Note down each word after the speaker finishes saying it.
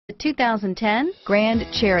2010 Grand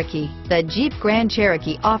Cherokee. The Jeep Grand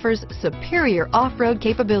Cherokee offers superior off-road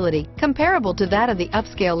capability comparable to that of the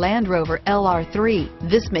upscale Land Rover LR3.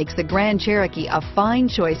 This makes the Grand Cherokee a fine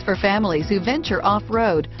choice for families who venture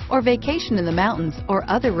off-road or vacation in the mountains or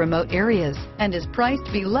other remote areas, and is priced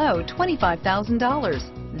below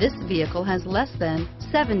 $25,000. This vehicle has less than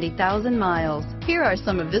 70,000 miles. Here are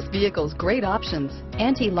some of this vehicle's great options: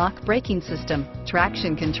 anti-lock braking system,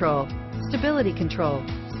 traction control, stability control,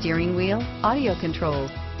 steering wheel audio controls,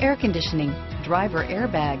 air conditioning, driver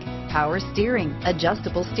airbag, power steering,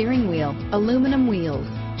 adjustable steering wheel, aluminum wheels,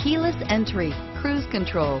 keyless entry, cruise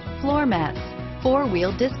control, floor mats,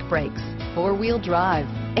 four-wheel disc brakes, four-wheel drive,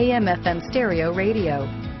 AM/FM stereo radio,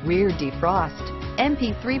 rear defrost,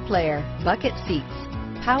 MP3 player, bucket seats,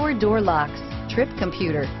 power door locks, trip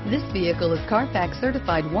computer. This vehicle is Carfax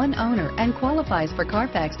certified one owner and qualifies for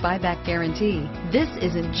Carfax buyback guarantee. This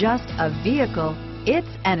isn't just a vehicle, it's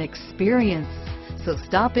an experience. So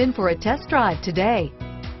stop in for a test drive today.